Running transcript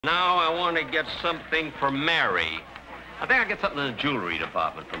Now I want to get something for Mary. I think I'll get something in the jewelry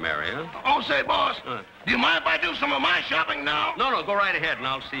department for Mary, huh? Oh, say, boss, do you mind if I do some of my shopping now? No, go right ahead, and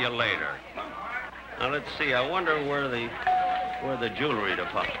I'll see you later. Now, let's see. I wonder where the jewelry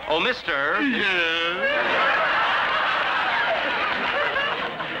department... Oh, mister. Yeah.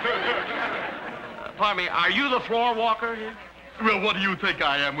 Pardon me, are you the floor walker here? Well, what do you think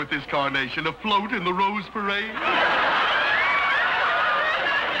I am with this carnation? A float in the Rose Parade?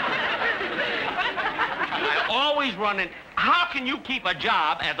 I always run in... How can you keep a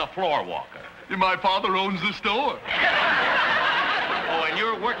job as a floor walker? My father owns the store. Oh, and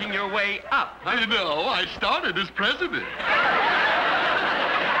you're working your way up, huh? No, I started as president.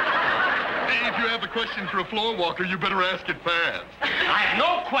 If you have a question for a floor walker, you better ask it fast. I have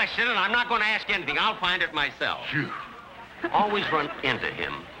no question, and I'm not going to ask anything. I'll find it myself. Phew. Always run into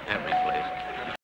him every place.